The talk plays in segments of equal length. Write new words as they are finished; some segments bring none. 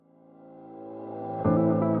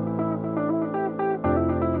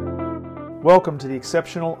Welcome to the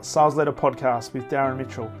Exceptional Sales Leader Podcast with Darren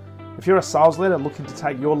Mitchell. If you're a sales leader looking to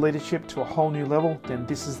take your leadership to a whole new level, then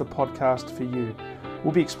this is the podcast for you.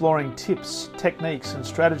 We'll be exploring tips, techniques, and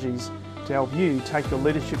strategies to help you take your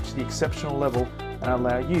leadership to the exceptional level and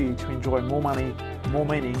allow you to enjoy more money, more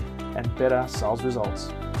meaning, and better sales results.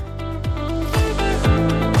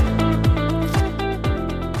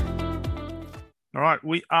 All right,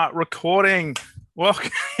 we are recording.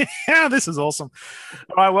 Welcome. This is awesome.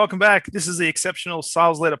 All right, welcome back. This is the Exceptional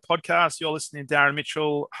Sales Leader Podcast. You're listening to Darren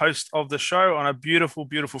Mitchell, host of the show, on a beautiful,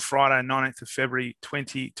 beautiful Friday, 19th of February,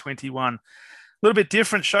 2021. A little bit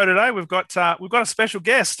different show today. We've got a special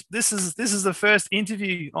guest. This is the first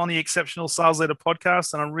interview on the Exceptional Sales Leader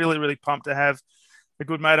Podcast, and I'm really, really pumped to have a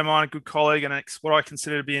good mate of mine, a good colleague, and what I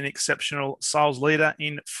consider to be an exceptional sales leader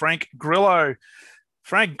in Frank Grillo.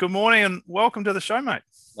 Frank, good morning and welcome to the show, mate.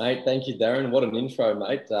 Mate, thank you, Darren. What an intro,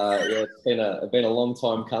 mate. It's been a long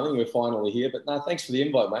time coming. We're finally here, but no, thanks for the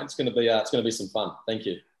invite, mate. It's going to be some fun. Thank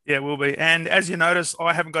you. Yeah, we'll be. And as you notice,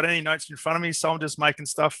 I haven't got any notes in front of me, so I'm just making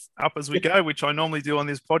stuff up as we go, which I normally do on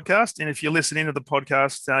this podcast. And if you listen into the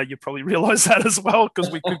podcast, you probably realise that as well, because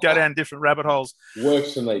we could go down different rabbit holes.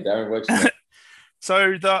 Works for me, Darren. Works for me.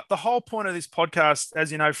 So the whole point of this podcast,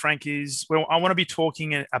 as you know, Frank, is I want to be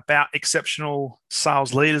talking about exceptional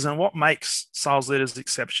sales leaders and what makes sales leaders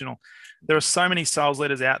exceptional. There are so many sales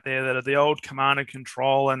leaders out there that are the old command and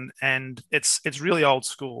control, and it's really old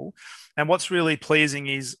school. And what's really pleasing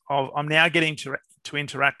is I'm now getting to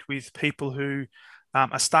interact with people who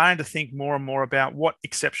are starting to think more and more about what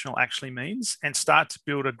exceptional actually means and start to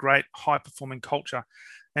build a great high-performing culture.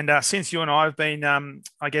 And since you and I have been,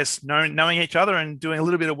 knowing each other and doing a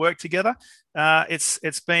little bit of work together,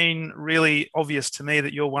 it's been really obvious to me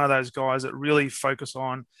that you're one of those guys that really focus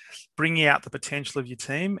on bringing out the potential of your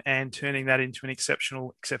team and turning that into an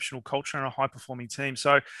exceptional culture and a high-performing team.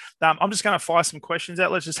 So I'm just going to fire some questions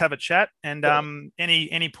out. Let's just have a chat. And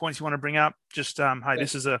any points you want to bring up, just hey,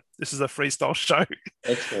 this is a freestyle show.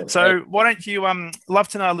 Excellent. So why don't you love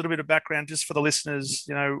to know a little bit of background just for the listeners?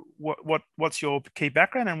 You know, what's your key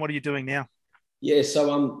background and what are you doing now? Yeah,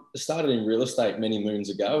 so started in real estate many moons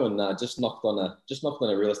ago, and just knocked on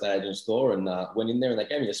a real estate agent's door, and went in there, and they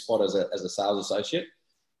gave me a spot as a sales associate.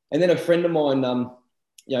 And then a friend of mine,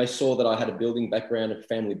 saw that I had a building background, a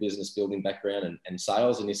family business building background, and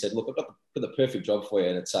sales, and he said, "Look, I've got the perfect job for you,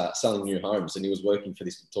 and it's selling new homes." And he was working for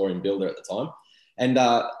this Victorian builder at the time. And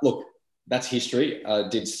look, that's history. I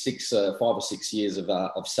did 5 or 6 years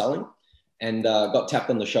of selling, and got tapped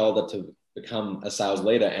on the shoulder to become a sales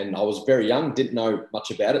leader. And I was very young, didn't know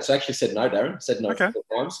much about it. So I actually said no, Darren, said no 4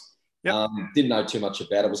 times. Yep. Didn't know too much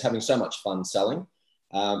about it. Was having so much fun selling.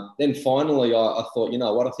 Then finally I thought, you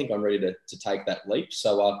know what, I think I'm ready to take that leap.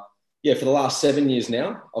 So for the last 7 years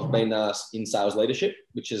now, I've been in sales leadership,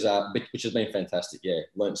 which has been fantastic. Yeah,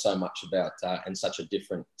 learned so much about and such a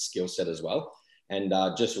different skill set as well. And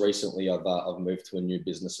just recently I've moved to a new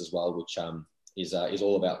business as well, which is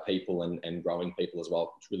all about people and growing people as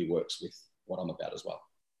well, which really works with what I'm about as well.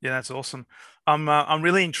 Yeah, that's awesome. I'm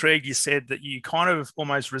really intrigued. You said that you kind of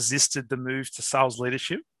almost resisted the move to sales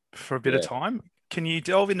leadership for a bit of time. Can you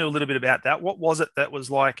delve into a little bit about that? What was it that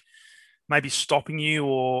was like maybe stopping you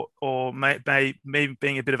or maybe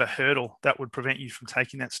being a bit of a hurdle that would prevent you from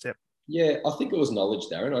taking that step? Yeah, I think it was knowledge,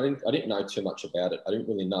 Darren. I didn't know too much about it. I didn't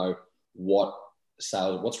really know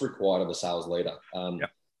what's required of a sales leader.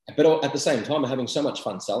 But at the same time, having so much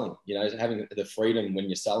fun selling, having the freedom when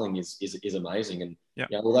you're selling is amazing. And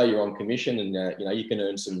although you're on commission and you can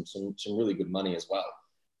earn some really good money as well.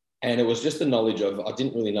 And it was just the knowledge of, I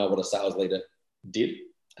didn't really know what a sales leader did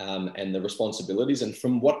and the responsibilities. And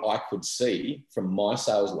from what I could see from my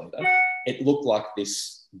sales leader, it looked like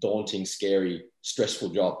this daunting, scary, stressful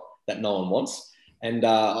job that no one wants. And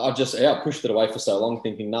I pushed it away for so long,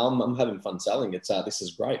 thinking, no, I'm having fun selling. This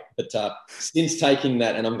is great. But since taking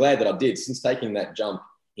that, and I'm glad that I did, since taking that jump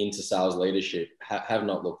into sales leadership, have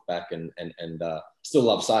not looked back and still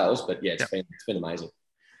love sales. But yeah, it's been amazing.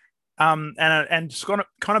 And just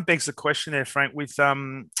kind of begs the question there, Frank, with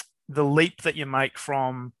the leap that you make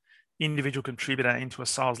from individual contributor into a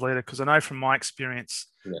sales leader, because I know from my experience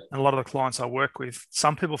and a lot of the clients I work with,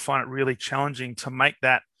 some people find it really challenging to make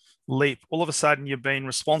that leap. All of a sudden you've been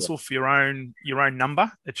responsible for your own number,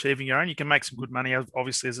 achieving your own. You can make some good money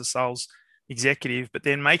obviously as a sales executive, but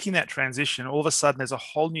then making that transition, all of a sudden there's a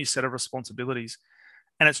whole new set of responsibilities,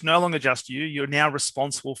 and it's no longer just you're now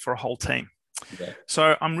responsible for a whole team.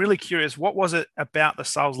 So I'm really curious, what was it about the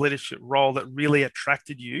sales leadership role that really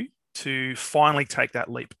attracted you to finally take that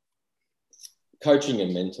leap? Coaching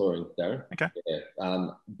and mentoring, Darren. Okay.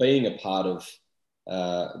 Being a part of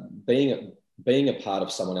being a part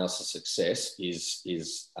of someone else's success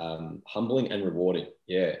is humbling and rewarding.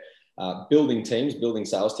 Yeah. Building teams, building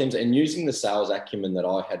sales teams, and using the sales acumen that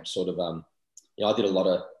I had sort of, I did a lot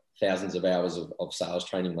of thousands of hours of sales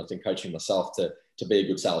training and coaching myself to be a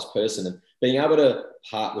good salesperson, and being able to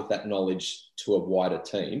part with that knowledge to a wider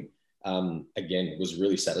team, again, was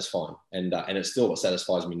really satisfying. And it's still what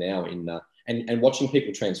satisfies me now and watching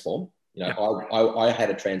people transform. I had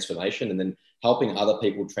a transformation, and then helping other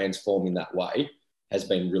people transform in that way has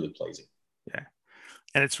been really pleasing. Yeah.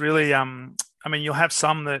 And it's really, you'll have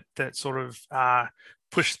some that sort of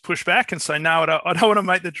push back and say, no, I don't want to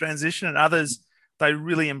make the transition. And others, they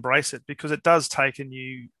really embrace it, because it does take a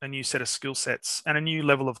new set of skill sets and a new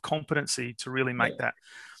level of competency to really make that.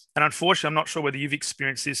 And unfortunately, I'm not sure whether you've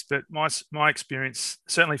experienced this, but my experience,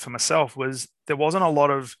 certainly for myself, was there wasn't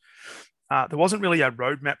really a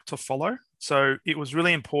roadmap to follow. So it was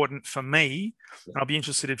really important for me, and I'll be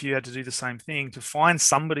interested if you had to do the same thing, to find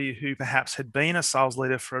somebody who perhaps had been a sales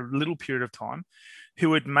leader for a little period of time,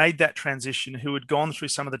 who had made that transition, who had gone through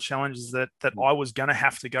some of the challenges that I was going to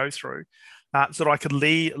have to go through, so that I could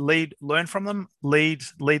learn from them, lead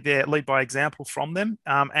by example from them,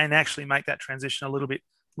 and actually make that transition a little bit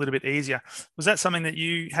easier. Was that something that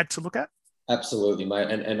you had to look at? Absolutely, mate.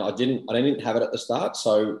 And I didn't have it at the start.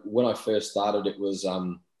 So when I first started, it was,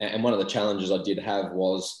 and one of the challenges I did have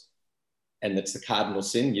was, and it's the cardinal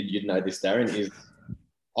sin, you'd know this, Darren, is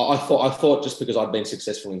I thought just because I'd been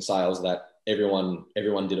successful in sales that everyone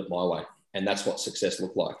did it my way, and that's what success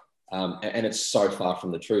looked like. And it's so far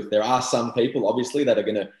from the truth. There are some people, obviously, that are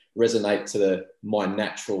going to resonate to my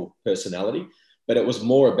natural personality, but it was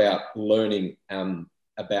more about learning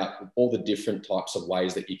about all the different types of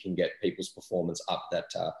ways that you can get people's performance up that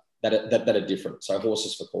are different. So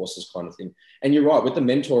horses for courses kind of thing. And you're right, with the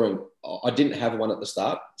mentoring, I didn't have one at the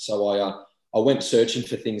start. So I went searching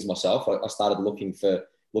for things myself. I started looking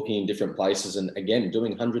in different places, and again,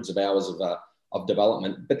 doing hundreds of hours of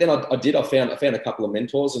development. But then I found a couple of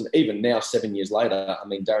mentors, and even now, 7 years later, I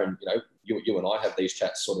mean, Darren, you and I have these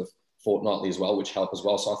chats sort of fortnightly as well, which help as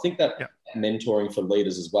well. So I think that mentoring for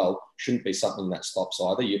leaders as well shouldn't be something that stops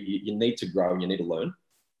either. You need to grow and you need to learn.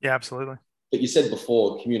 Yeah, absolutely. But you said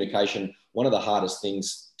before, communication, one of the hardest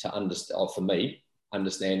things to understand, for me,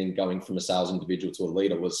 understanding going from a sales individual to a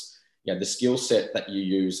leader was, the skill set that you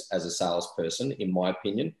use as a salesperson, in my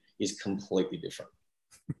opinion, is completely different.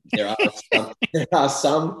 There are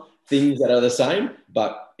some things that are the same,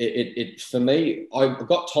 but it for me, I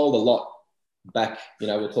got told a lot back,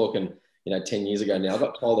 we're talking, 10 years ago now. I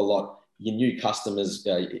got told a lot, you knew customers,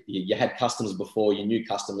 you had customers before, you knew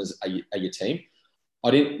customers are your team.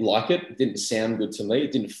 I didn't like it. It didn't sound good to me.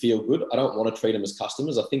 It didn't feel good. I don't want to treat them as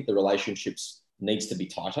customers. I think the relationships needs to be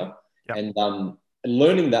tighter. Yep. And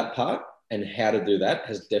learning that part and how to do that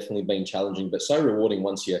has definitely been challenging, but so rewarding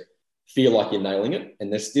once you feel like you're nailing it.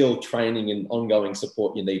 And there's still training and ongoing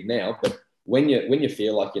support you need now. But when you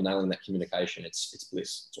feel like you're nailing that communication, it's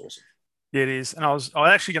bliss. It's awesome. Yeah, it is. And I was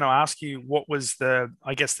actually going to ask you, what was the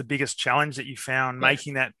biggest challenge that you found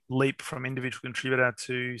making that leap from individual contributor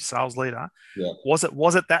to sales leader? Yeah. Was it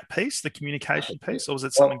that piece, the communication piece, or was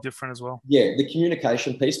it something different as well? Yeah, the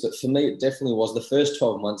communication piece, but for me, it definitely was. The first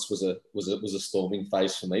 12 months was a storming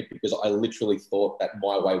phase for me, because I literally thought that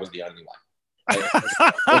my way was the only way. I'm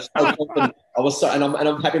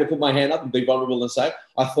happy to put my hand up and be vulnerable and say,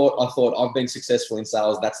 I thought I've been successful in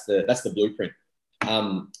sales. That's the blueprint.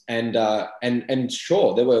 And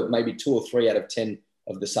sure, there were maybe 2 or 3 out of 10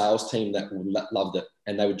 of the sales team that loved it,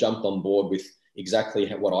 and they would jump on board with exactly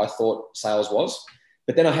what I thought sales was.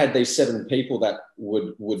 But then I had these 7 people that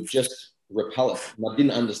would just repel it, and I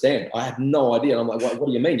didn't understand. I had no idea. And I'm like, what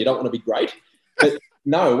do you mean? You don't want to be great? But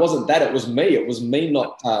no, it wasn't that. It was me. It was me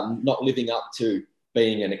not living up to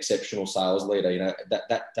being an exceptional sales leader.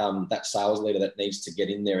 That sales leader that needs to get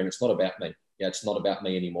in there, and it's not about me. It's not about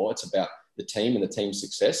me anymore. It's about the team and the team's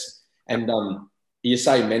success. And you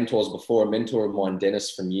say mentors before. A mentor of mine,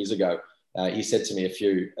 Dennis, from years ago, he said to me a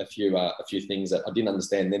few things that I didn't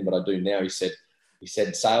understand then, but I do now. He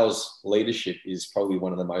said sales leadership is probably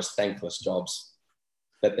one of the most thankless jobs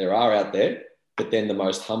that there are out there, but then the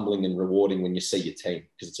most humbling and rewarding when you see your team,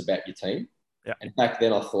 because it's about your team. Yeah. And back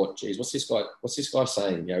then I thought, geez, what's this guy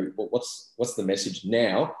saying? What's the message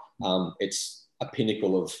now? It's a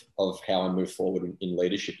pinnacle of how I move forward in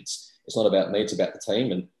leadership. It's not about me, it's about the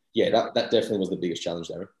team. And yeah, that definitely was the biggest challenge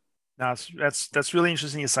there. No, that's really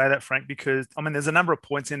interesting to say that, Frank, because there's a number of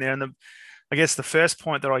points in there. And I guess the first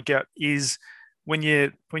point that I get is when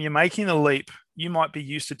you're making the leap, you might be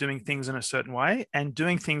used to doing things in a certain way, and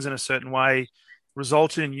doing things in a certain way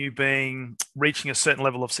resulted in you reaching a certain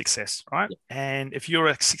level of success, right? Yeah. And if you're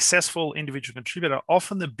a successful individual contributor,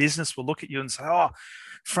 often the business will look at you and say, "Oh,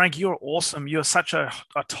 Frank, you're awesome. You're such a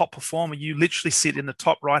top performer. You literally sit in the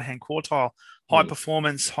top right-hand quartile, high Mm.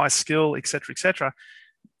 performance, high skill, etc., etc.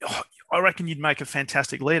 I reckon you'd make a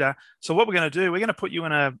fantastic leader. So what we're going to do, we're going to put you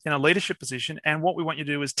in a leadership position, and what we want you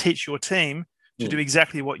to do is teach your team to do Mm.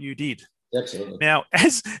 exactly what you did." Absolutely. Now,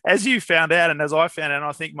 as you found out, and as I found out, and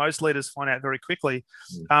I think most leaders find out very quickly,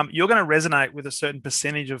 Mm. you're going to resonate with a certain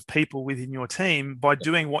percentage of people within your team by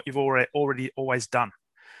doing what you've already always done.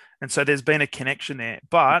 And so there's been a connection there.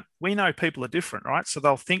 But we know people are different, right? So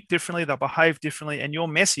they'll think differently, they'll behave differently, and your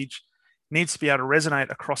message needs to be able to resonate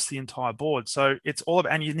across the entire board. So it's all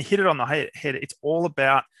about, and you hit it on the head, it's all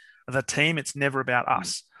about the team. It's never about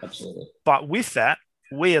us. Absolutely. But with that,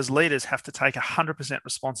 we as leaders have to take 100%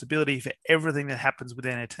 responsibility for everything that happens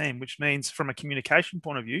within our team, which means from a communication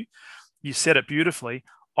point of view, you said it beautifully.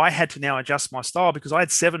 I had to now adjust my style because I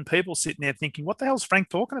had 7 people sitting there thinking, what the hell's Frank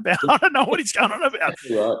talking about? I don't know what he's going on about.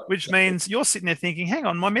 Right. Which means you're sitting there thinking, hang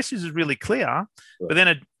on, my message is really clear.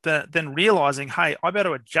 Right. But then realizing, hey, I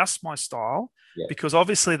better adjust my style because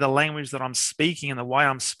obviously the language that I'm speaking and the way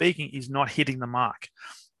I'm speaking is not hitting the mark.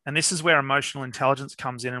 And this is where emotional intelligence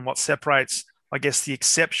comes in, and what separates, I guess, the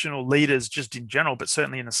exceptional leaders just in general, but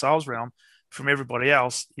certainly in the sales realm from everybody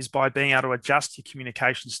else, is by being able to adjust your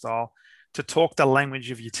communication style to talk the language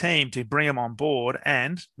of your team, to bring them on board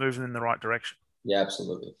and move them in the right direction. Yeah,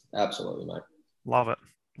 absolutely. Absolutely, mate. Love it.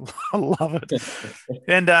 I love it.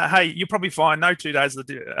 And hey, you probably find no 2 days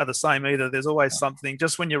are the same either. There's always something.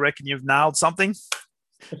 Just when you reckon you've nailed something,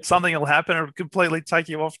 something will happen and completely take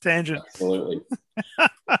you off tangent. Absolutely.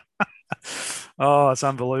 Oh, it's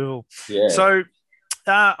unbelievable. Yeah. So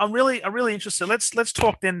I'm really interested. Let's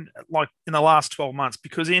talk then, like in the last 12 months,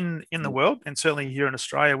 because in the world, and certainly here in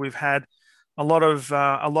Australia, we've had a lot of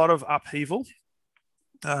upheaval.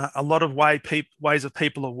 A lot of ways of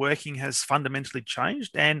people are working has fundamentally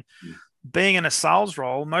changed. And being in a sales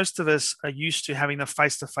role, most of us are used to having the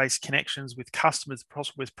face-to-face connections with customers,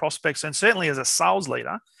 with prospects, and certainly as a sales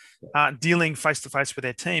leader, dealing face-to-face with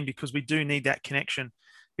their team, because we do need that connection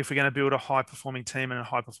if we're going to build a high-performing team and a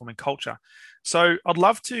high-performing culture. So I'd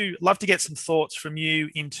love to get some thoughts from you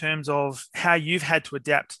in terms of how you've had to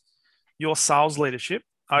adapt your sales leadership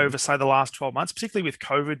over, say, the last 12 months, particularly with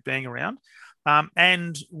COVID being around.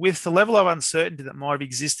 And with the level of uncertainty that might have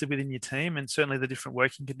existed within your team, and certainly the different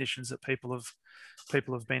working conditions that people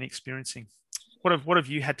have been experiencing, what have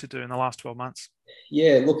you had to do in the last 12 months?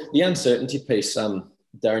 Yeah, look, the uncertainty piece,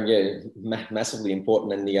 Darren, massively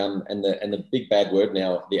important, and the big bad word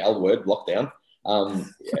now, the L word, lockdown,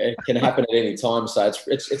 it can happen at any time. So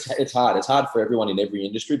it's hard. It's hard for everyone in every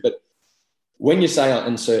industry, but when you say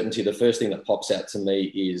uncertainty, the first thing that pops out to me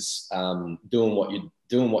is doing what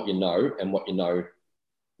you know and what you know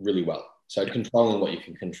really well. So controlling what you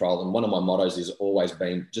can control. And one of my mottos has always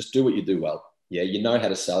been, just do what you do well. Yeah, you know how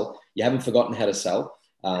to sell. You haven't forgotten how to sell.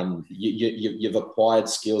 You've acquired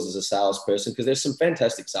skills as a salesperson, because there's some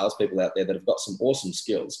fantastic salespeople out there that have got some awesome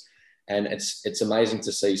skills. And it's amazing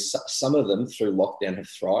to see some of them through lockdown have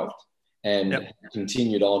thrived and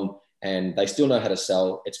continued on. And they still know how to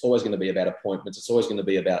sell. It's always going to be about appointments. It's always going to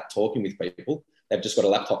be about talking with people. They've just got a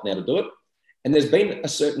laptop now to do it. And there's been a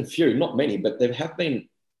certain few, not many, but there have been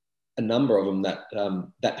a number of them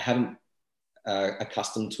that haven't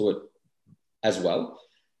accustomed to it as well.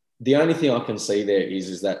 The only thing I can see there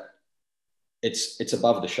is that it's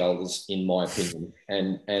above the shoulders, in my opinion,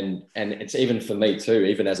 and it's even for me too,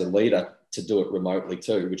 even as a leader, to do it remotely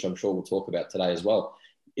too, which I'm sure we'll talk about today as well.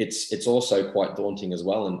 It's also quite daunting as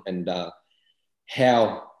well, and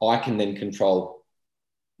how I can then control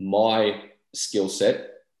my skill set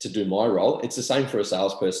to do my role. It's the same for a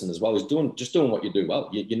salesperson as well. Is just doing what you do well.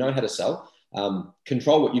 You know how to sell.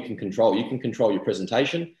 Control what you can control. You can control your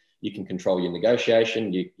presentation. You can control your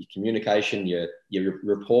negotiation, your communication, your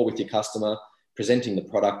rapport with your customer, presenting the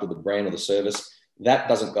product or the brand or the service. That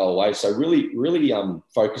doesn't go away. So really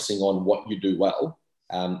focusing on what you do well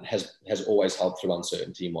has always helped through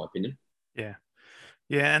uncertainty, in my opinion.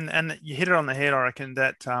 Yeah, and you hit it on the head. I reckon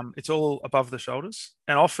that it's all above the shoulders,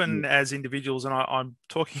 and often as individuals, and I'm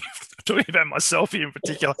talking about myself here in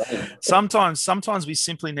particular. Sometimes we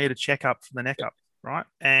simply need a checkup from the neck up, right?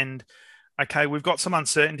 And okay, we've got some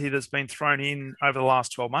uncertainty that's been thrown in over the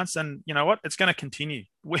last 12 months, and you know what? It's going to continue.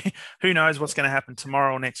 Who knows what's going to happen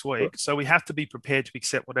tomorrow or next week? So we have to be prepared to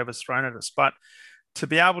accept whatever's thrown at us, but to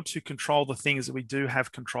be able to control the things that we do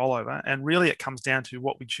have control over, and really it comes down to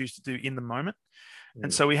what we choose to do in the moment.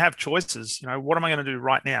 And so we have choices. What am I going to do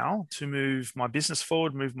right now to move my business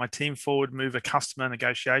forward, move my team forward, move a customer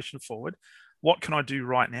negotiation forward? what can I do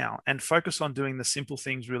right now, and focus on doing the simple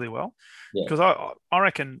things really well. Yeah. Because I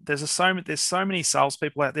reckon there's so many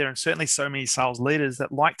salespeople out there, and certainly so many sales leaders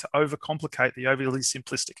that like to overcomplicate the overly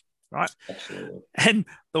simplistic, right? Absolutely. And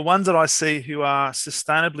the ones that I see who are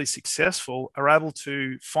sustainably successful are able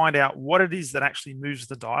to find out what it is that actually moves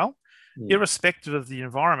the dial, irrespective of the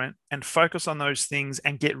environment, and focus on those things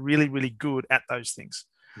and get really, really good at those things.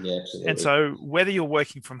 Yeah, And absolutely. so, whether you're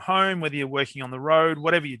working from home, whether you're working on the road,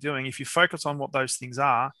 whatever you're doing, if you focus on what those things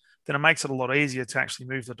are, then it makes it a lot easier to actually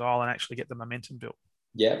move the dial and actually get the momentum built.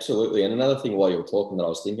 Yeah, absolutely. And another thing while you were talking that I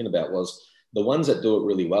was thinking about was the ones that do it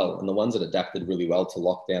really well and the ones that adapted really well to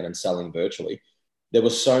lockdown and selling virtually. There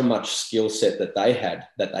was so much skill set that they had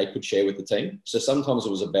that they could share with the team. So sometimes it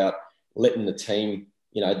was about letting the team,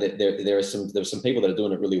 there are some people that are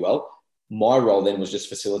doing it really well. My role then was just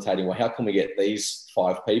facilitating, well, how can we get these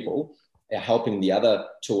 5 people helping the other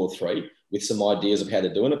 2 or 3 with some ideas of how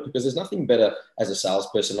they're doing it? Because there's nothing better as a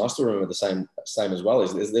salesperson. I still remember the same as well.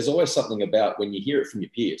 Is there's always something about when you hear it from your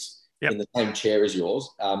peers in the same chair as yours,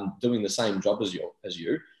 doing the same job as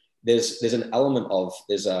you. There's an element of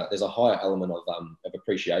there's a higher element of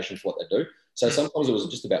appreciation for what they do. So sometimes it was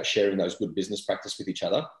just about sharing those good business practice with each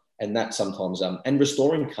other, and that sometimes and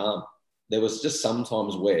restoring calm. There was just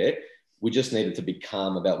sometimes where we just needed to be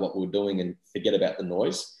calm about what we were doing and forget about the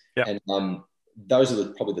noise. Yep. And those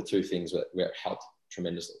are probably the 2 things where it helped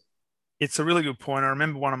tremendously. It's a really good point. I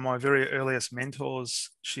remember one of my very earliest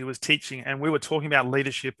mentors, she was teaching, and we were talking about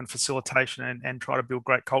leadership and facilitation and try to build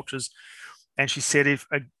great cultures. And she said,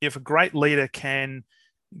 if a great leader can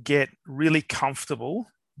get really comfortable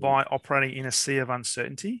by operating in a sea of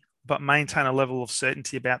uncertainty, but maintain a level of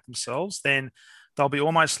certainty about themselves, then they'll be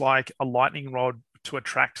almost like a lightning rod to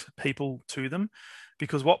attract people to them.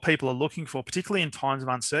 Because what people are looking for, particularly in times of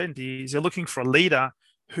uncertainty, is they're looking for a leader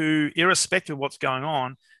who, irrespective of what's going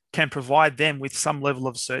on, can provide them with some level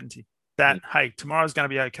of certainty that, hey, tomorrow's going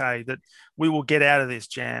to be okay, that we will get out of this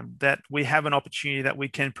jam, that we have an opportunity, that we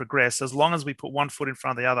can progress. As long as we put one foot in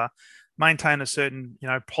front of the other, maintain a certain,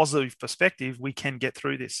 positive perspective, we can get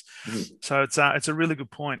through this. So it's a really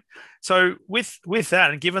good point. So with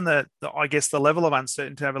that, and given I guess the level of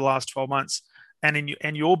uncertainty over the last 12 months, and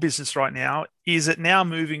in your business right now, is it now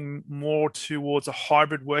moving more towards a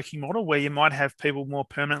hybrid working model where you might have people more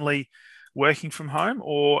permanently working from home,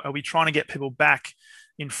 or are we trying to get people back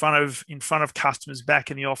in front of customers, back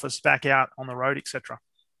in the office, back out on the road, etc.?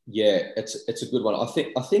 Yeah, it's a good one.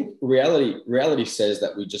 I think reality says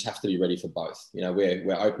that we just have to be ready for both.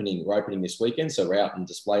 We're opening this weekend, so we're out in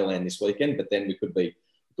display land this weekend, but then we could be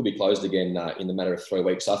closed again in the matter of 3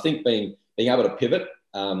 weeks. So I think being able to pivot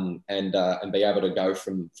and be able to go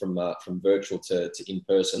from virtual to in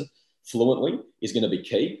person fluently is going to be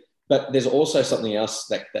key. But there's also something else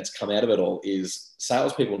that's come out of it all is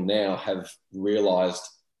salespeople now have realised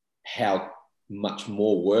how much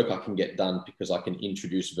more work I can get done because I can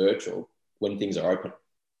introduce virtual when things are open.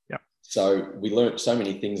 Yeah. So we learned so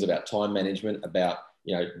many things about time management, about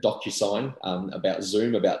DocuSign, about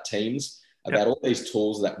Zoom, about Teams, about all these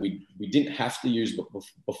tools that we didn't have to use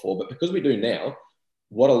before, but because we do now,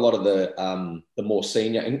 what a lot of the more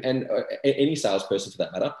senior and any salesperson for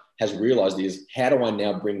that matter has realized is, how do I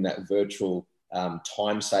now bring that virtual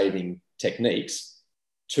time-saving techniques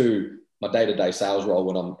to my day-to-day sales role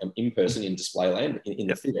when I'm in person in display land in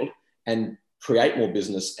the field, and create more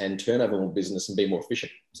business and turn over more business and be more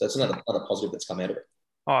efficient. So that's another positive that's come out of it.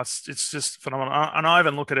 Oh, it's just phenomenal. And I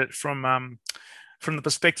even look at it from the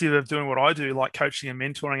perspective of doing what I do, like coaching and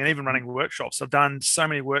mentoring and even running workshops. I've done so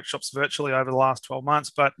many workshops virtually over the last 12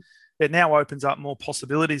 months, but it now opens up more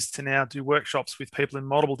possibilities to now do workshops with people in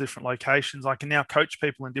multiple different locations. I can now coach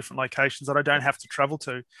people in different locations that I don't have to travel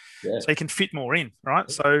to. Yeah. So you can fit more in, right?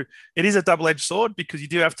 So it is a double-edged sword, because you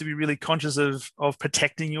do have to be really conscious of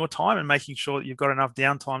protecting your time and making sure that you've got enough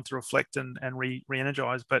downtime to reflect and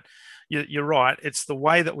re-energize. But you're right. It's the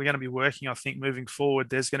way that we're going to be working, I think, moving forward.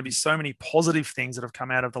 There's going to be so many positive things that have come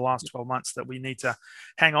out of the last 12 months that we need to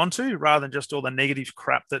hang on to, rather than just all the negative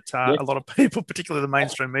crap that a lot of people, particularly the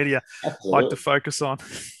mainstream media, like to focus on.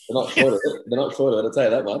 They're not short of it. They're not short of it, I'll tell you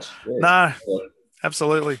that much. Yeah. No,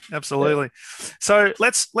 absolutely. Yeah. So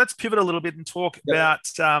let's pivot a little bit and talk about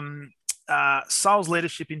sales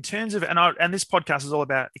leadership in terms of, and this podcast is all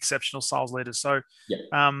about exceptional sales leaders. So,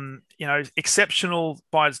 exceptional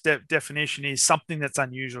by its definition is something that's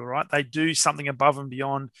unusual, right? They do something above and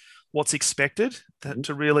beyond what's expected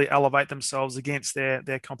to really elevate themselves against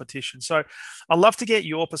their competition. So I'd love to get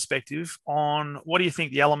your perspective on, what do you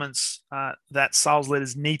think the elements that sales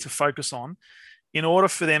leaders need to focus on in order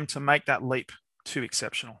for them to make that leap to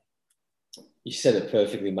exceptional? You said it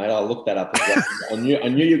perfectly, mate. I looked that up as well. I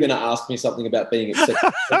knew you were going to ask me something about being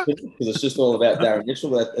exceptional because it's just all about Darren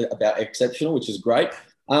Mitchell, about exceptional, which is great.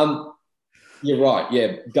 You're right.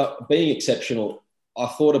 Yeah, being exceptional. I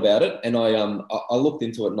thought about it, and I looked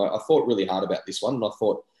into it, and I thought really hard about this one, and I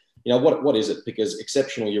thought, what is it? Because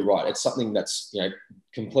exceptional, you're right. It's something that's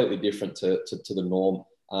completely different to the norm,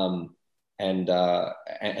 and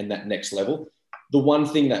that next level. The one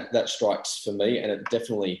thing that strikes for me, and it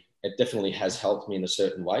definitely has helped me in a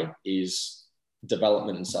certain way, is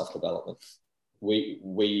development and self-development.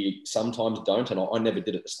 We sometimes don't, and I never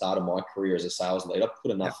did at the start of my career as a sales leader,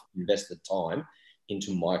 put enough invested time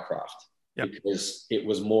into my craft, because it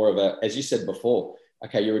was more of a, as you said before,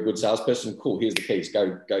 okay, you're a good salesperson, cool, here's the keys,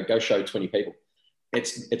 go show 20 people.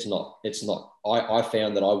 It's not. I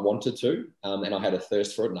found that I wanted to, and I had a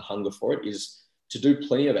thirst for it and a hunger for it, is to do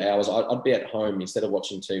plenty of hours. I'd be at home instead of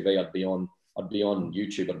watching TV. I'd be on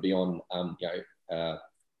YouTube. I'd be on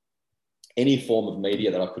any form of media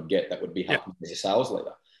that I could get that would be helping me as a sales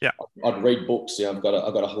leader. Yeah, I'd read books. I've got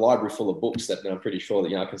a library full of books that I'm pretty sure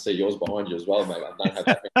that I can see yours behind you as well, mate. I don't have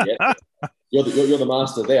that many yet. You're the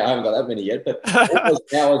master there. I haven't got that many yet, but all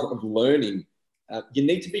those hours of learning. You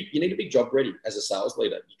need to be job ready as a sales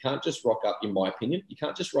leader. You can't just rock up, in my opinion. You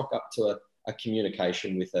can't just rock up to a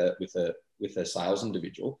communication with a sales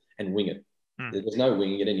individual and wing it. There's no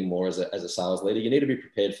winging it anymore as a sales leader. You need to be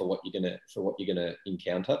prepared for what you're gonna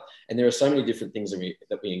encounter. And there are so many different things that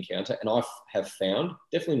we encounter. And I have found,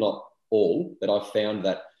 definitely not all, but I've found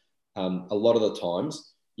that a lot of the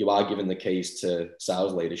times you are given the keys to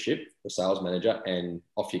sales leadership, the sales manager, and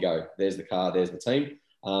off you go. There's the car, there's the team.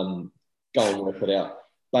 Go and work it out.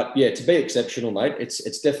 But yeah, to be exceptional, mate,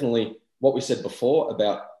 it's definitely what we said before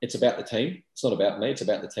about, it's about the team. It's not about me. It's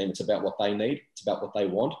about the team. It's about what they need. It's about what they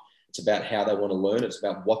want. It's about how they want to learn. It's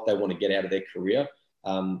about what they want to get out of their career.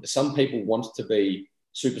 Some people want to be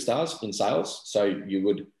superstars in sales. So you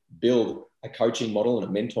would build a coaching model and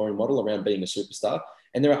a mentoring model around being a superstar.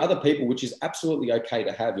 And there are other people, which is absolutely okay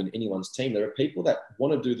to have in anyone's team. There are people that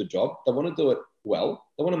want to do the job. They want to do it well.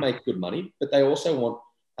 They want to make good money, but they also want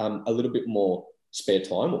a little bit more spare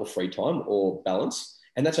time or free time or balance.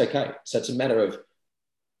 And that's okay. So it's a matter of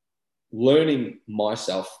learning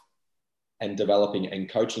myself and developing and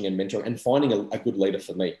coaching and mentoring and finding a good leader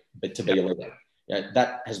for me, but to be a leader.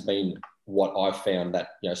 That has been what I've found that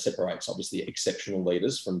separates obviously exceptional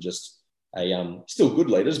leaders from just still good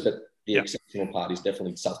leaders, but the exceptional part is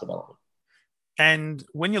definitely self-development. And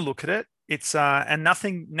when you look at it, it's and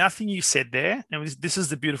nothing you said there, and this is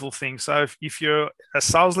the beautiful thing. So if you're a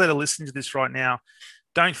sales leader listening to this right now,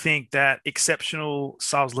 don't think that exceptional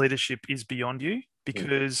sales leadership is beyond you,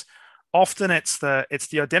 because often it's the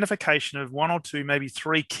identification of one or two, maybe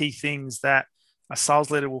three key things that a sales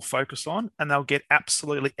leader will focus on, and they'll get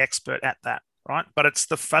absolutely expert at that, right? But it's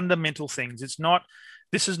the fundamental things.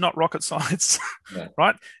 This is not rocket science,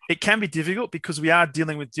 right? It can be difficult because we are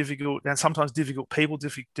dealing with difficult and sometimes difficult people,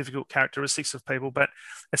 difficult characteristics of people. But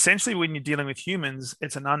essentially, when you're dealing with humans,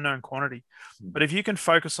 it's an unknown quantity. But if you can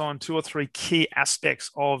focus on two or three key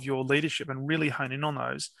aspects of your leadership and really hone in on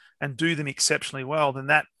those and do them exceptionally well, then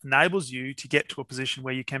that enables you to get to a position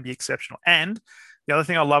where you can be exceptional. And the other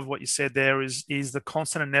thing I love what you said there is the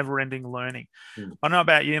constant and never-ending learning. I don't know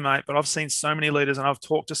about you, mate, but I've seen so many leaders and I've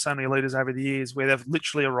talked to so many leaders over the years where they've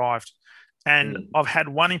literally arrived. And I've had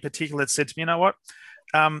one in particular that said to me, you know what?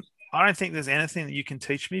 I don't think there's anything that you can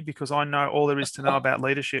teach me because I know all there is to know about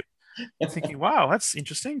leadership. I'm thinking, wow, that's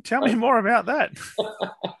interesting. Tell me more about that.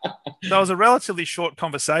 So it was a relatively short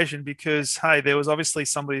conversation because, hey, there was obviously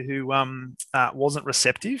somebody who wasn't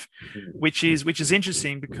receptive, which is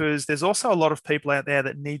interesting because there's also a lot of people out there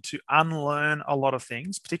that need to unlearn a lot of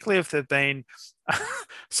things, particularly if they've been,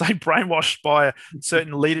 say, brainwashed by a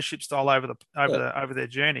certain leadership style over their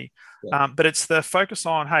journey. But it's the focus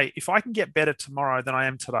on, hey, if I can get better tomorrow than I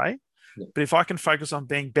am today, but if I can focus on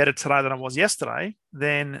being better today than I was yesterday,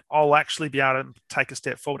 then I'll actually be able to take a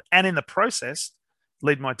step forward. And in the process,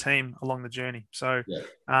 lead my team along the journey. So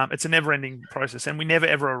it's a never-ending process, and we never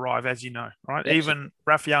ever arrive, as you know, right? Even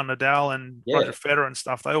Rafael Nadal and Roger Federer and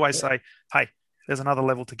stuff, they always say, "Hey, there's another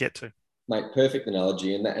level to get to." Mate, perfect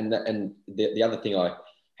analogy. And the other thing I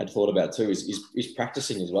had thought about too is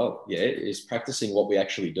practicing as well. Yeah, is practicing what we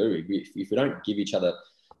actually do. If we don't give each other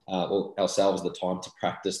or ourselves the time to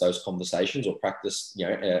practice those conversations, or practice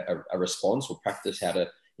a response, or practice how to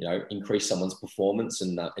increase someone's performance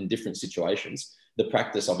in different situations. The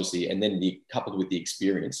practice, obviously, and then coupled with the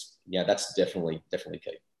experience, that's definitely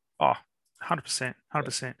key. Oh, 100%,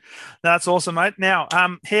 100%. That's awesome, mate. Now,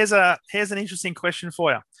 here's an interesting question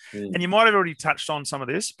for you, and you might have already touched on some of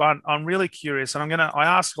this, but I'm really curious, and I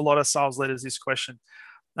ask a lot of sales leaders this question,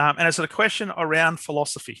 and it's a question around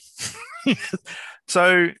philosophy.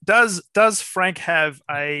 So, does Frank have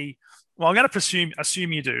a? Well, I'm going to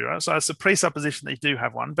assume you do, right? So it's a presupposition that you do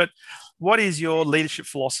have one. But what is your leadership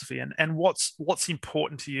philosophy, and what's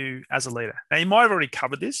important to you as a leader? Now, you might have already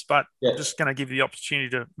covered this, but I'm just going to give you the opportunity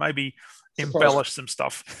to maybe embellish some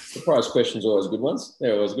stuff. Surprise questions are always good ones.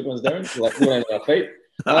 They're always good ones, Darren. Like on our feet.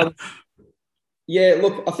 Yeah,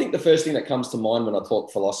 look, I think the first thing that comes to mind when I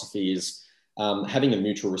talk philosophy is having a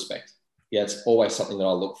mutual respect. Yeah, it's always something that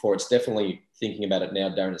I look for. It's definitely, thinking about it now,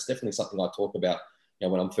 Darren, it's definitely something I talk about, you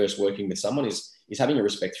know, when I'm first working with someone, is having a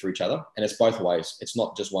respect for each other. And it's both ways. It's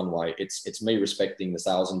not just one way. It's me respecting the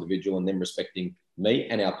sales individual and them respecting me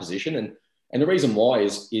and our position. And the reason why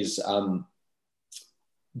is the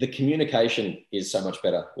communication is so much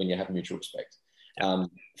better when you have mutual respect.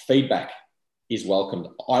 Feedback is welcomed.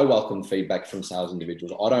 I welcome feedback from sales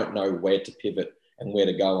individuals. I don't know where to pivot and where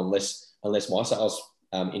to go unless my sales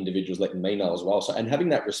individuals letting me know as well. So, and having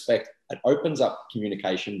that respect, it opens up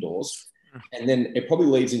communication doors. And then it probably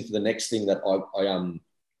leads into the next thing that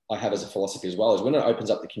I have as a philosophy as well, is when it opens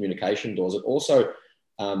up the communication doors, it also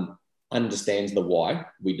understands the why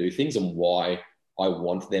we do things and why I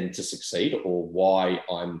want them to succeed, or why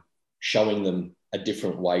I'm showing them a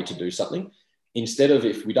different way to do something. Instead of,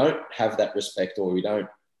 if we don't have that respect, or we don't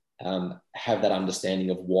have that understanding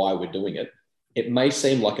of why we're doing it, it may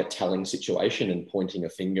seem like a telling situation and pointing a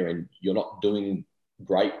finger and you're not doing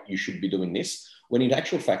great, you should be doing this. When in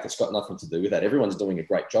actual fact, it's got nothing to do with that. Everyone's doing a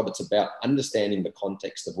great job. It's about understanding the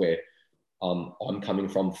context of where I'm coming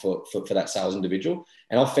from for that sales individual.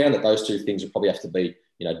 And I've found that those two things would probably have to be,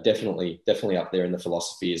 you know, definitely up there in the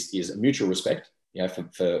philosophy, is a mutual respect, you know,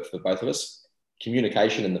 for both of us.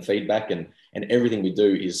 Communication and the feedback and everything we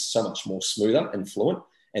do is so much more smoother and fluent.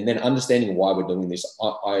 And then understanding why we're doing this.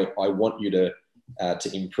 I want you to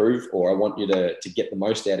improve, or I want you to get the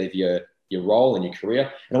most out of your role and your career,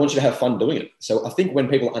 and I want you to have fun doing it. So I think when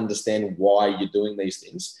people understand why you're doing these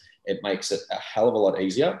things, it makes it a hell of a lot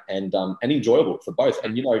easier and enjoyable for both.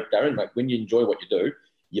 And, you know, Darren, like, when you enjoy what you do,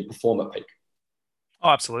 you perform at peak.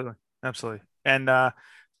 Oh, absolutely. And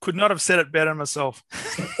could not have said it better myself.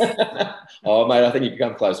 Oh, mate, I think you can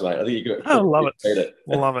come close, mate. I think you could. I love it.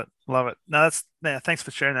 Love it. No, thanks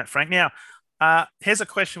for sharing that, Frank. Now, here's a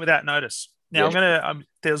question without notice. Now,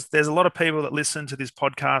 there's a lot of people that listen to this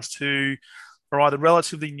podcast who are either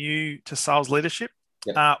relatively new to sales leadership,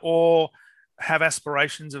 or have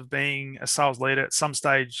aspirations of being a sales leader at some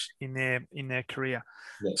stage in their career.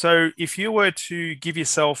 Yep. So, if you were to give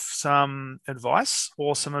yourself some advice,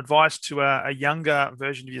 or some advice to a younger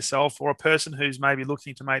version of yourself, or a person who's maybe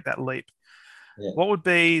looking to make that leap, what would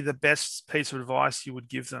be the best piece of advice you would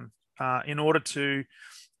give them in order to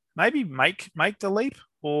maybe make the leap,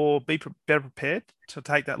 or be better prepared to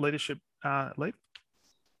take that leadership leap?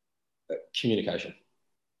 Communication.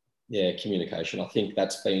 Yeah, communication. I think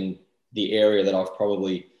that's been the area that I've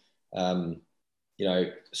probably,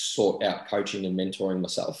 sought out coaching and mentoring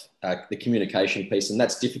myself. The communication piece, and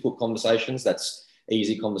that's difficult conversations. That's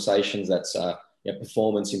easy conversations. That's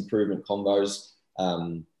performance improvement combos.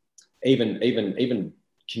 Even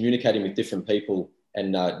communicating with different people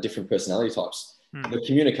and different personality types. The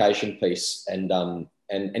communication piece and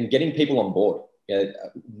getting people on board.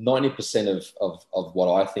 90% of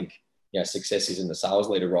what I think success is in the sales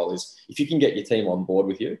leader role is, if you can get your team on board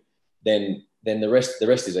with you, then the rest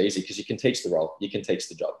is easy, because you can teach the role, you can teach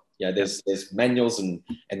the job. There's manuals and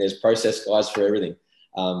there's process guides for everything.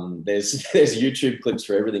 There's YouTube clips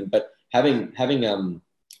for everything. But having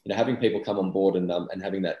people come on board and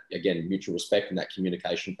having that, again, mutual respect and that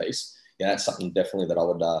communication piece, that's something definitely that I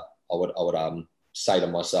would say to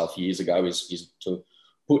myself years ago, is to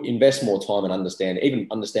invest more time and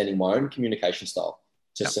understanding my own communication style,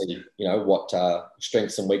 to see what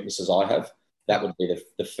strengths and weaknesses I have. That would be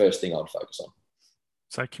the first thing I'd focus on.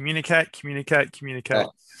 So communicate, and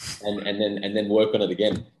then work on it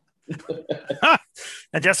again.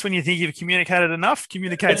 And just when you think you've communicated enough,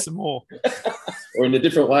 communicate some more, or in a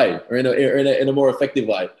different way, or in a more effective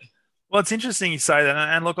way. Well, it's interesting you say that.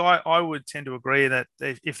 And look, I would tend to agree that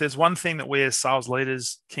if there's one thing that we as sales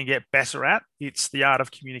leaders can get better at, it's the art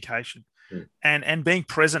of communication and being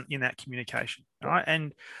present in that communication. Right.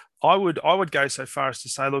 And I would go so far as to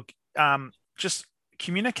say, look, just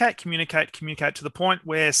communicate to the point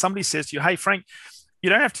where somebody says to you, hey, Frank, you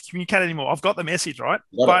don't have to communicate anymore. I've got the message, right?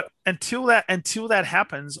 But until that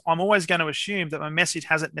happens, I'm always going to assume that my message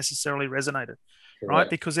hasn't necessarily resonated, right?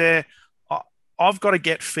 Because I've got to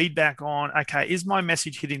get feedback on, okay, is my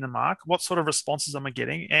message hitting the mark? What sort of responses am I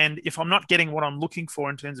getting? And if I'm not getting what I'm looking for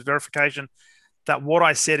in terms of verification that what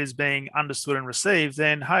I said is being understood and received,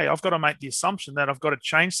 then hey, I've got to make the assumption that I've got to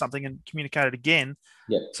change something and communicate it again.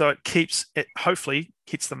 Yeah. So it hopefully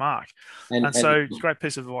hits the mark. And so it's a great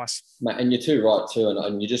piece of advice. And you're too right too.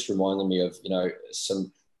 And you just reminded me of,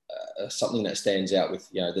 something that stands out with,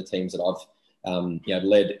 the teams that I've,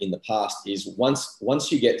 led in the past is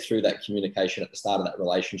once you get through that communication at the start of that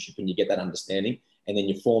relationship and you get that understanding and then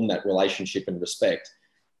you form that relationship and respect,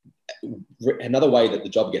 another way that the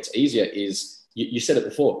job gets easier is you said it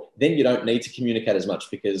before, then you don't need to communicate as much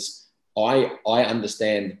because I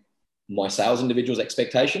understand my sales individuals'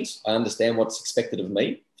 expectations. I understand what's expected of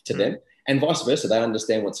me to them, and vice versa. They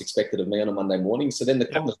understand what's expected of me on a Monday morning. So then the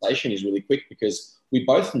conversation is really quick because we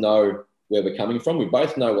both know where we're coming from. We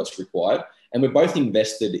both know what's required, and we're both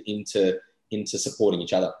invested into supporting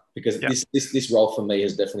each other because this role for me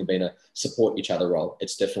has definitely been a support each other role.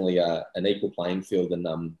 It's definitely an equal playing field, and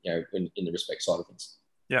in the respect side of things.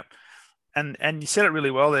 Yeah, and you said it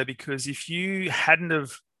really well there, because if you hadn't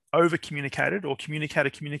have over communicated or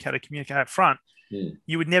communicate up front,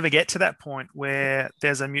 you would never get to that point where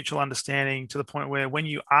there's a mutual understanding, to the point where when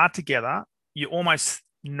you are together, you almost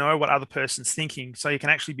know what other person's thinking, so you can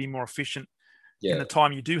actually be more efficient in the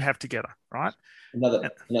time you do have together, right?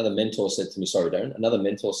 Another mentor said to me, sorry, Darren, another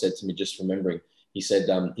mentor said to me, just remembering, he said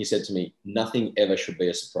to me, nothing ever should be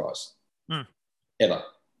a surprise. Ever.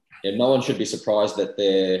 Yeah, no one should be surprised that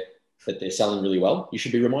they're selling really well. You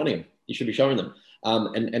should be reminding them. You should be showing them.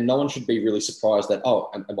 And no one should be really surprised that,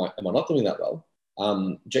 oh, am I not doing that well?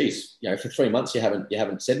 Geez, for 3 months you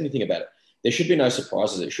haven't said anything about it. There should be no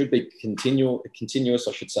surprises. It should be continuous,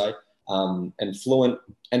 I should say, and fluent,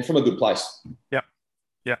 and from a good place. Yeah,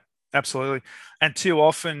 absolutely. And too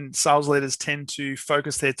often sales leaders tend to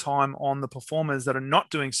focus their time on the performers that are not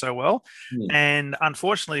doing so well, and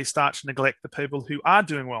unfortunately start to neglect the people who are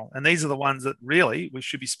doing well. And these are the ones that really we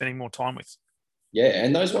should be spending more time with. Yeah,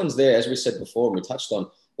 and those ones there, as we said before, and we touched on,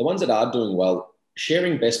 the ones that are doing well,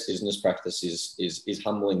 sharing best business practices is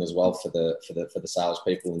humbling as well for the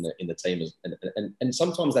salespeople in the team, and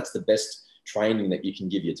sometimes that's the best training that you can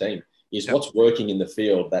give your team is what's working in the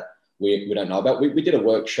field that we don't know about. We did a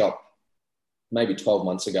workshop maybe 12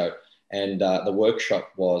 months ago, and the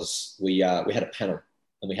workshop was we had a panel,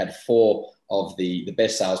 and we had 4 of the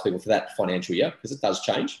best salespeople for that financial year, because it does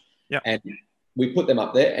change. And we put them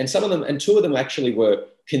up there, and 2 of them actually were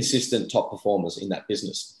consistent top performers in that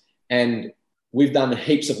business. And we've done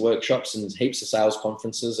heaps of workshops and heaps of sales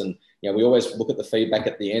conferences, and we always look at the feedback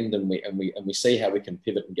at the end, and we see how we can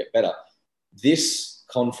pivot and get better. This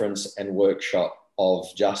conference and workshop of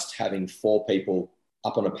just having 4 people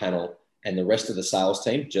up on a panel and the rest of the sales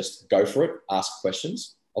team just go for it, ask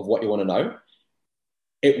questions of what you want to know.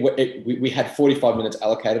 We had 45 minutes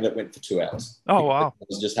allocated. It went for 2 hours. Oh, wow. It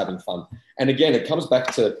was just having fun. And again, it comes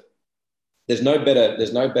back to there's no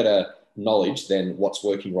better knowledge than what's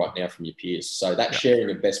working right now from your peers. So that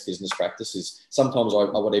sharing of best business practices, sometimes I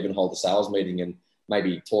would even hold a sales meeting and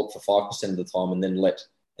maybe talk for 5% of the time, and then let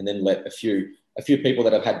a few people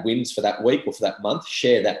that have had wins for that week or for that month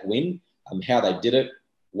share that win, how they did it,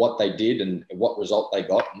 what they did, and what result they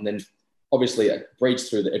got. And then obviously it breeds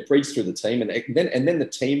through the team, and then the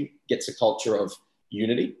team gets a culture of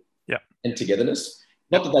unity and togetherness.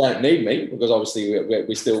 Not that they don't need me, because obviously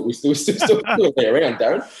we still be around,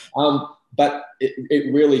 Darren. But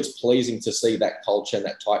it really is pleasing to see that culture and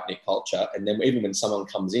that tight-knit culture. And then even when someone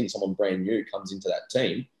brand new comes into that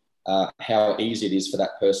team, how easy it is for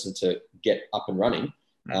that person to get up and running,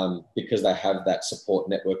 because they have that support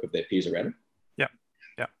network of their peers around them.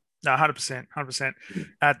 No, 100%.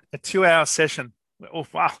 A 2-hour session. Oh,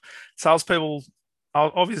 wow. Salespeople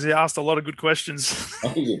obviously asked a lot of good questions.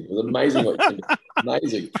 It was amazing.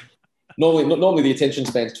 Amazing. Normally the attention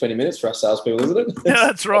span's 20 minutes for us salespeople, isn't it? Yeah,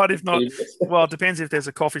 that's right. If not, well, it depends if there's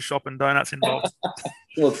a coffee shop and donuts involved.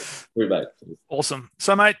 Well, mate. Awesome.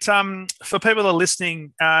 So, mate, for people that are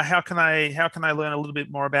listening, how can they learn a little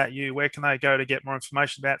bit more about you? Where can they go to get more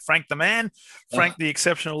information about Frank the man, Frank the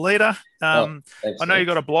exceptional leader? Thanks, I know you've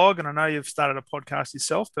got a blog, and I know you've started a podcast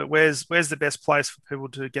yourself. But where's the best place for people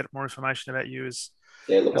to get more information about you as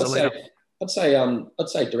a leader? I'd say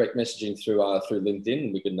direct messaging through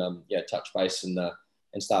LinkedIn. We can touch base and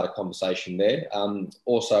start a conversation there.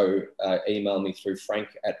 Also, email me through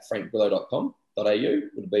frank@frankgrillo.com.au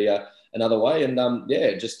would be another way. And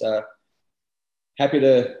just happy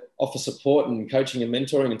to offer support and coaching and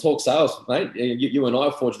mentoring and talk sales, mate. You and I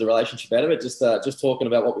have forged the relationship out of it, just talking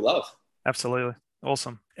about what we love. Absolutely.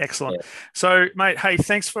 Awesome. Excellent. Yeah. So, mate, hey,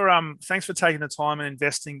 thanks for taking the time and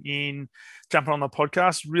investing in jumping on the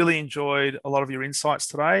podcast. Really enjoyed a lot of your insights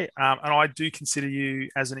today. And I do consider you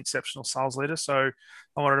as an exceptional sales leader. So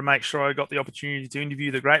I wanted to make sure I got the opportunity to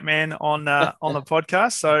interview the great man on the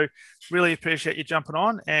podcast. So really appreciate you jumping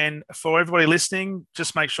on. And for everybody listening,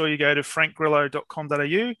 just make sure you go to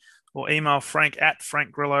frankgrillo.com.au or email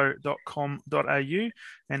frank@frankgrillo.com.au.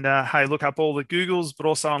 And hey, look up all the Googles, but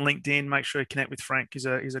also on LinkedIn. Make sure you connect with Frank. He's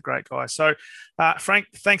a great guy. So, Frank,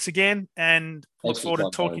 thanks again, and look forward to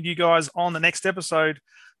talking to you guys on the next episode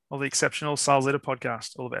of the Exceptional Sales Leader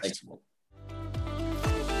Podcast. All the best. Thanks.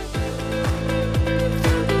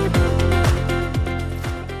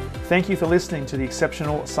 Thank you for listening to the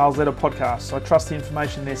Exceptional Sales Leader Podcast. I trust the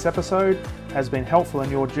information in this episode has been helpful in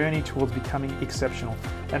your journey towards becoming exceptional.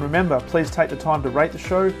 And remember, please take the time to rate the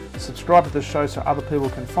show, subscribe to the show so other people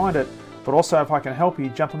can find it. But also, if I can help you,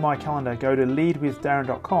 jump on my calendar, go to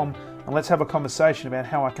leadwithdarren.com, and let's have a conversation about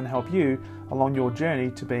how I can help you along your journey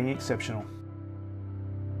to being exceptional.